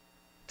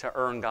to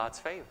earn God's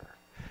favor.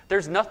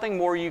 There's nothing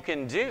more you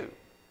can do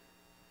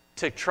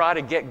to try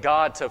to get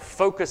God to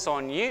focus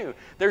on you.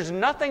 There's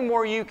nothing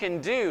more you can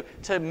do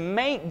to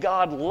make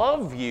God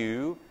love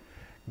you.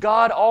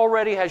 God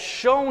already has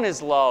shown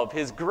His love,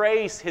 His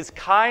grace, His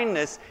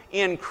kindness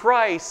in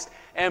Christ,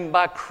 and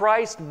by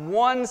Christ's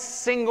one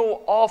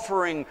single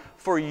offering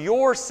for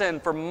your sin,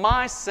 for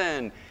my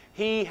sin,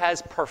 He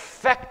has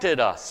perfected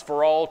us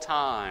for all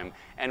time,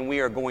 and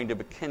we are going to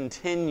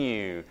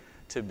continue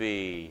to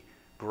be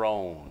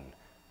grown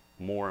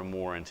more and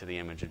more into the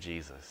image of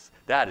Jesus.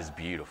 That is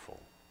beautiful.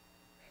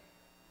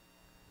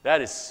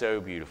 That is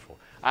so beautiful.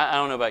 I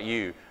don't know about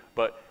you,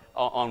 but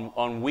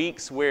on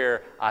weeks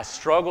where I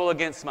struggle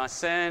against my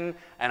sin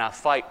and I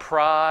fight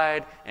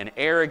pride and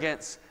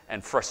arrogance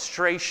and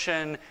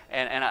frustration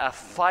and I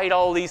fight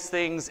all these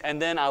things,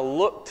 and then I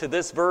look to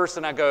this verse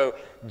and I go,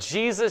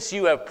 Jesus,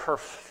 you have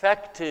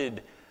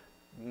perfected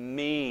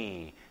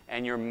me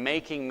and you're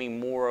making me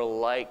more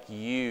like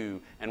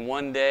you, and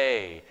one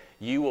day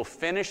you will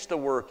finish the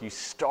work you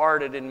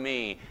started in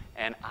me,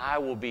 and I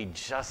will be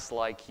just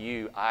like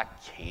you. I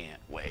can't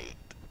wait.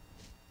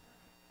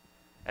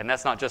 And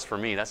that's not just for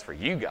me, that's for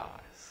you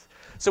guys.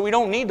 So we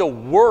don't need to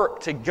work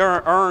to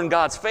earn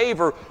God's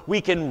favor.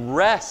 We can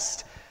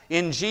rest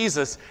in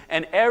Jesus.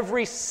 And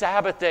every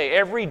Sabbath day,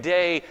 every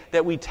day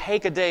that we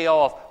take a day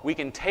off, we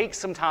can take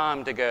some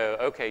time to go,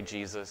 okay,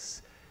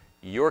 Jesus,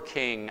 you're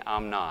King,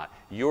 I'm not.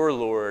 You're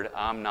Lord,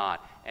 I'm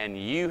not. And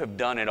you have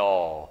done it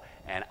all,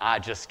 and I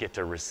just get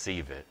to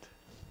receive it.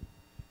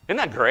 Isn't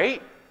that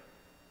great?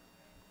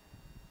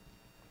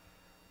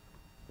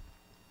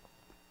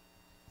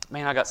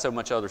 Man, I got so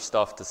much other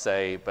stuff to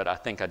say, but I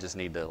think I just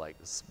need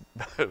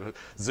to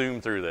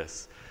zoom through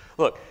this.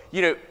 Look,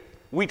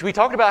 we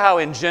talked about how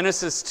in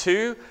Genesis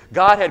 2,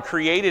 God had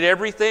created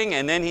everything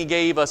and then He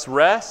gave us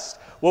rest.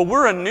 Well,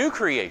 we're a new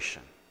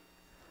creation.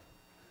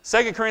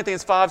 2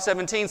 Corinthians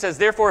 5:17 says,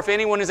 therefore, if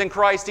anyone is in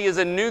Christ, he is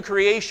a new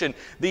creation.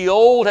 The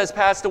old has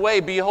passed away.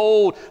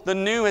 Behold, the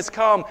new has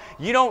come.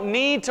 You don't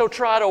need to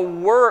try to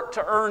work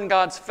to earn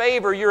God's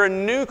favor. You're a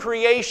new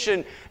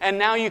creation, and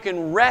now you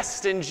can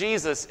rest in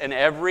Jesus. And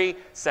every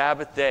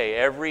Sabbath day,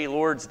 every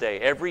Lord's Day,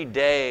 every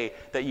day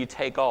that you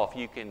take off,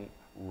 you can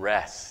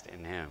rest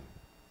in Him.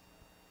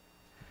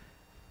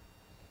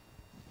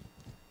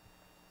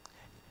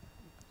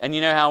 And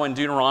you know how in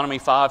Deuteronomy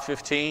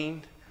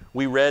 5:15,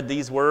 we read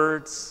these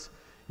words,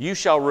 you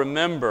shall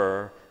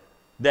remember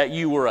that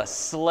you were a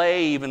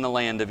slave in the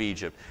land of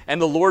Egypt, and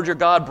the Lord your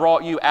God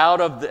brought you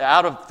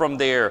out from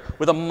there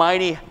with a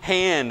mighty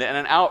hand and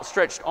an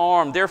outstretched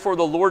arm. Therefore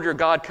the Lord your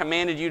God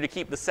commanded you to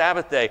keep the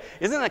Sabbath day.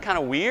 Isn't that kind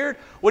of weird?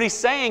 What He's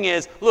saying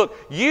is, look,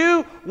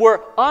 you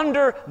were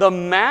under the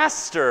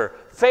master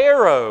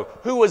Pharaoh,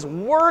 who was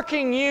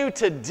working you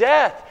to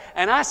death,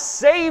 and I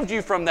saved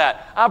you from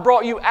that. I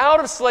brought you out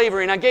of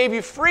slavery, and I gave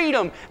you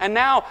freedom, and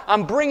now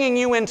I'm bringing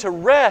you into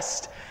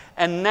rest.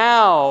 And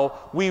now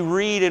we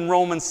read in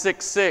Romans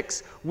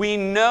 6:6, we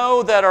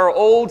know that our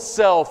old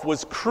self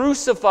was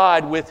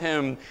crucified with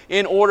Him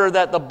in order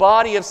that the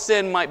body of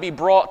sin might be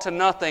brought to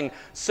nothing,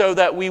 so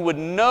that we would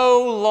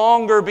no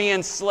longer be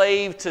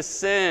enslaved to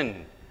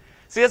sin.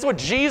 See, that's what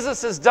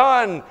Jesus has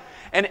done.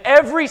 And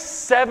every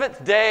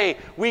seventh day,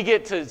 we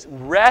get to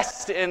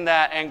rest in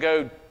that and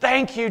go,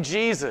 thank you,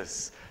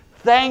 Jesus.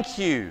 Thank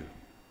you.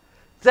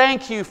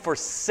 Thank you for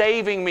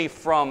saving me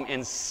from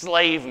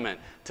enslavement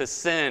to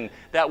sin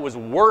that was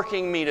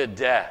working me to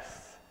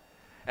death.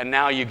 And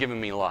now you've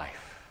given me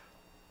life.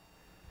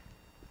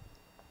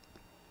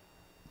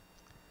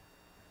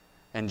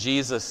 And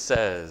Jesus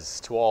says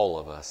to all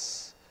of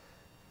us,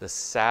 the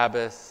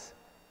Sabbath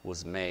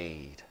was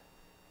made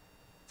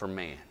for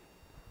man.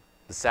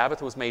 The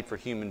Sabbath was made for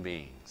human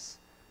beings,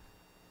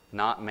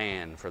 not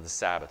man for the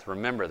Sabbath.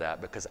 Remember that,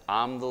 because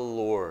I'm the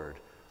Lord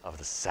of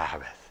the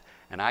Sabbath,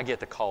 and I get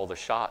to call the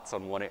shots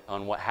on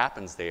what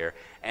happens there,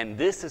 and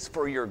this is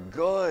for your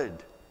good.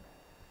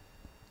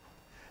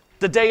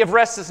 The day of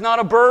rest is not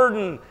a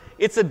burden.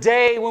 It's a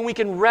day when we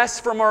can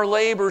rest from our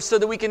labors so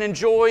that we can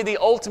enjoy the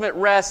ultimate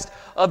rest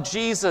of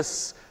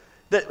Jesus,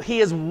 that He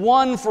has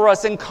won for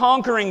us in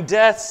conquering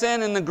death,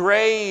 sin, and the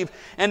grave.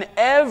 And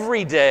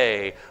every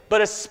day,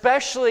 but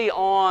especially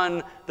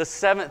on the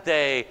seventh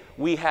day,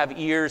 we have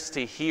ears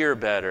to hear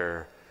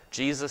better.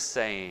 Jesus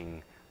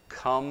saying,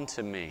 come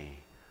to me,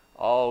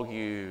 all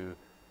you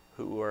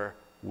who are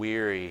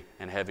weary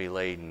and heavy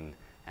laden,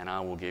 and I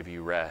will give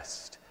you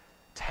rest.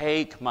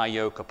 Take my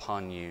yoke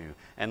upon you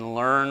and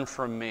learn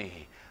from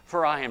me,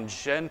 for I am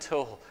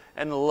gentle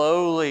and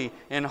lowly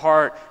in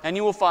heart, and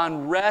you will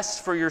find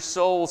rest for your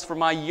souls, for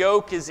my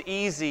yoke is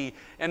easy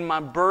and my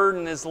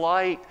burden is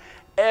light.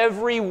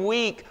 Every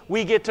week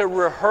we get to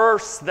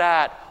rehearse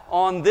that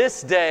on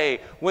this day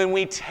when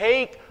we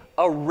take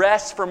a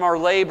rest from our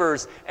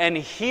labors and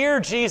hear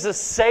Jesus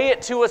say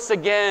it to us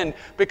again,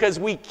 because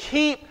we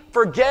keep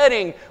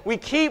forgetting,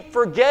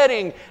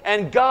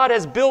 and God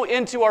has built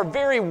into our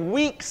very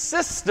weak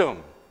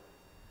system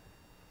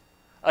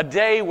a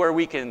day where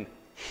we can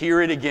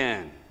hear it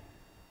again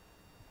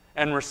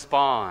and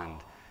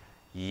respond,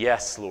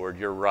 yes, Lord,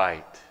 you're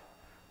right.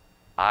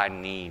 I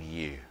need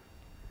you.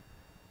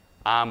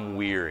 I'm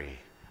weary.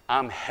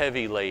 I'm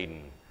heavy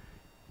laden.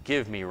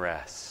 Give me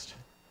rest.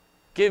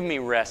 Give me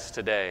rest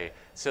today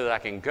so that I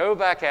can go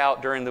back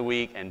out during the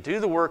week and do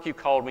the work you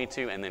called me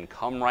to, and then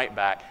come right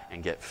back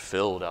and get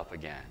filled up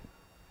again.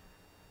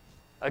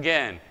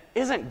 Again,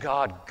 isn't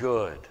God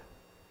good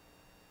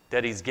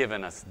that He's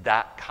given us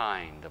that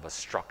kind of a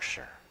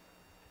structure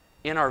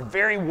in our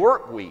very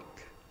work week?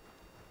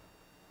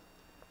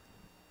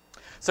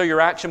 So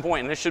your action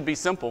point, and this should be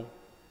simple.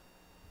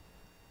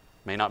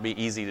 May not be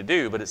easy to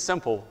do, but it's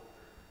simple.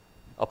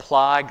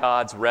 Apply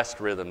God's rest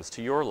rhythms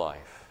to your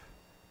life.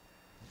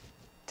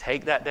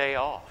 Take that day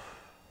off.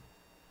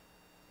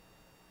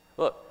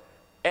 Look,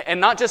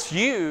 and not just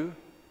you,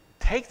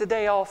 take the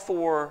day off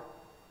for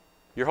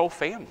your whole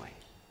family.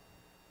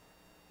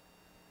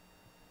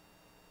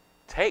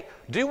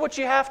 Do what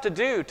you have to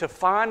do to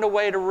find a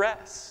way to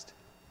rest.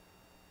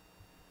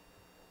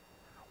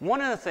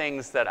 One of the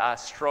things that I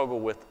struggle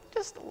with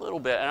just a little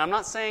bit, and I'm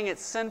not saying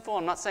it's sinful,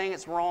 I'm not saying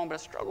it's wrong, but I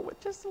struggle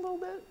with just a little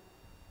bit,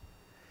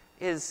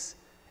 is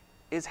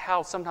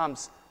how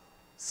sometimes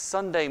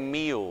Sunday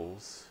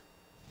meals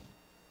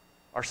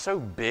are so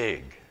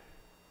big.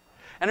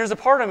 And there's a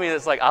part of me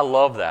that's like, I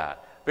love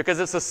that, because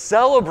it's a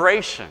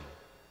celebration.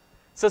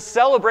 It's a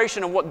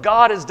celebration of what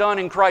God has done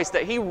in Christ,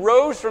 that He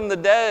rose from the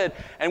dead,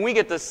 and we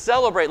get to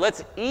celebrate.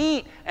 Let's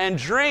eat and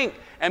drink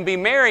and be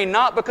merry,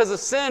 not because of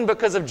sin,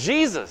 because of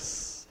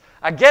Jesus.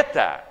 I get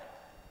that.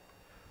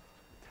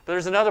 But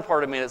there's another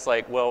part of me that's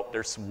like, well,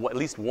 there's at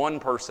least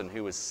one person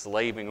who is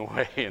slaving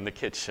away in the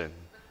kitchen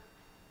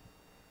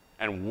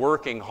and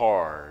working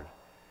hard,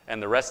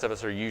 and the rest of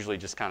us are usually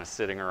just kind of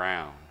sitting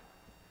around.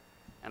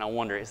 And I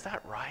wonder, is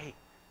that right?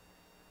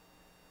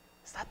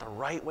 Is that the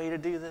right way to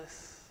do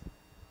this?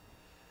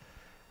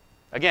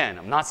 Again,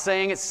 I'm not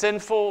saying it's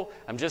sinful.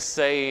 I'm just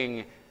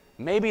saying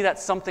maybe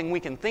that's something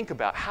we can think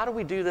about. How do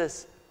we do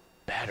this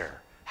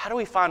better? How do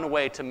we find a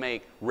way to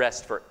make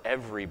rest for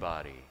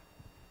everybody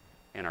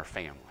in our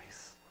families?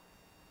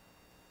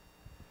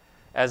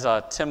 As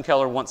Tim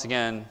Keller once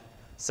again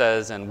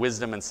says in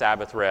Wisdom and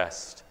Sabbath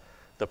Rest,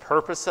 the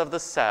purpose of the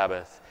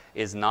Sabbath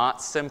is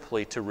not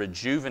simply to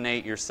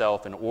rejuvenate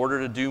yourself in order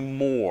to do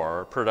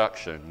more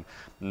production,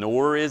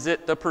 nor is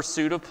it the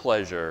pursuit of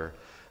pleasure.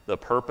 The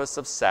purpose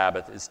of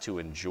Sabbath is to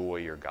enjoy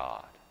your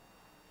God,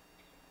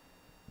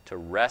 to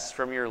rest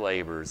from your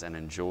labors and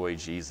enjoy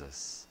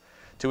Jesus,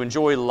 to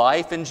enjoy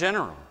life in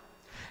general.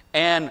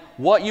 and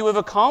what you have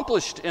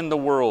accomplished in the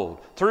world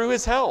through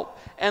His help,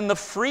 and the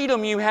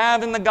freedom you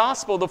have in the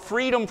gospel, the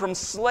freedom from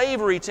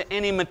slavery to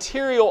any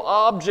material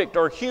object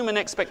or human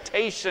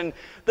expectation.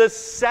 The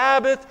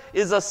Sabbath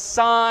is a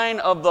sign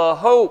of the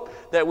hope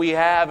that we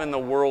have in the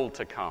world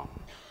to come.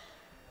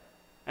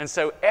 And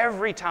so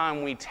every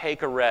time we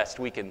take a rest,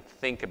 we can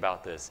think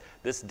about this.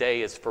 This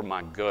day is for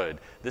my good.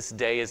 This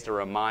day is to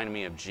remind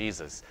me of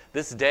Jesus.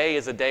 This day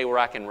is a day where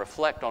I can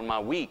reflect on my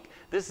week.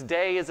 This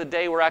day is a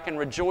day where I can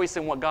rejoice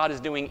in what God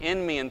is doing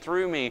in me and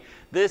through me.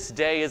 This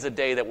day is a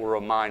day that will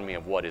remind me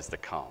of what is to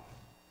come.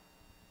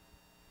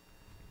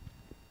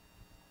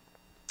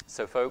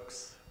 So,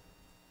 folks,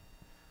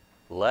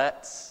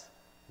 let's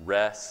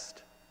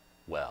rest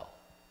well.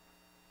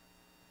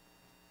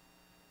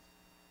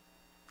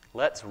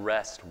 Let's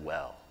rest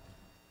well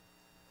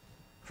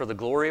for the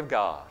glory of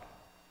God,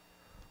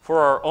 for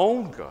our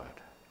own good,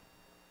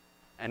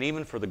 and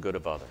even for the good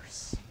of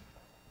others.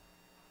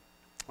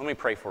 Let me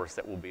pray for us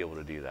that we'll be able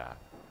to do that.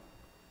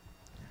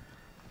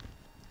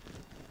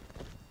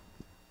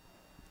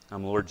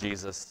 Lord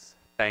Jesus,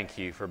 thank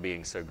you for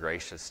being so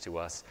gracious to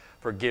us,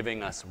 for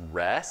giving us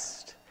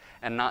rest,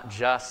 and not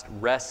just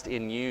rest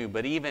in you,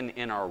 but even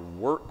in our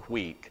work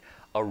week,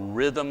 a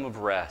rhythm of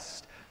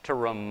rest to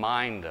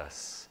remind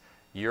us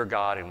you're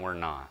God and we're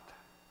not.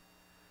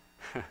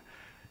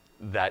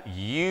 That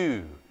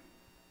you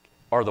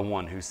are the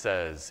one who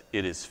says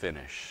it is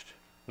finished,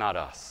 not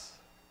us.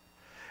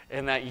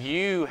 And that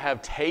you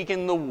have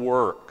taken the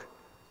work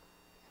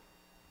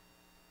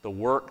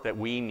that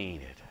we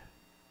needed,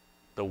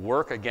 the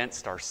work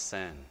against our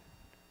sin,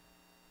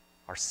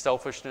 our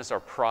selfishness, our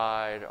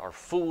pride, our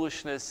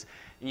foolishness.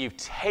 You've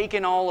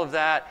taken all of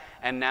that,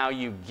 and now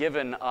you've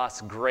given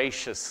us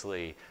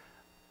graciously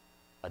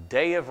a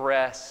day of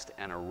rest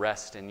and a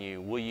rest in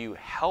you. Will you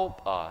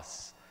help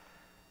us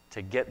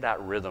to get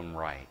that rhythm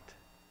right?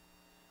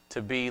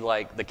 To be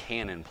like the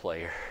canon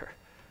player,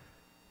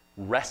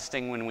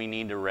 resting when we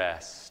need to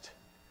rest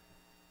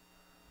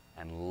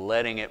and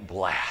letting it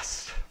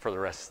blast for the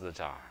rest of the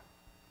time.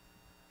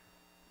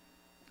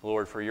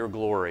 Lord, for your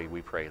glory,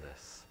 we pray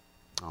this.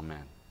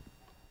 Amen.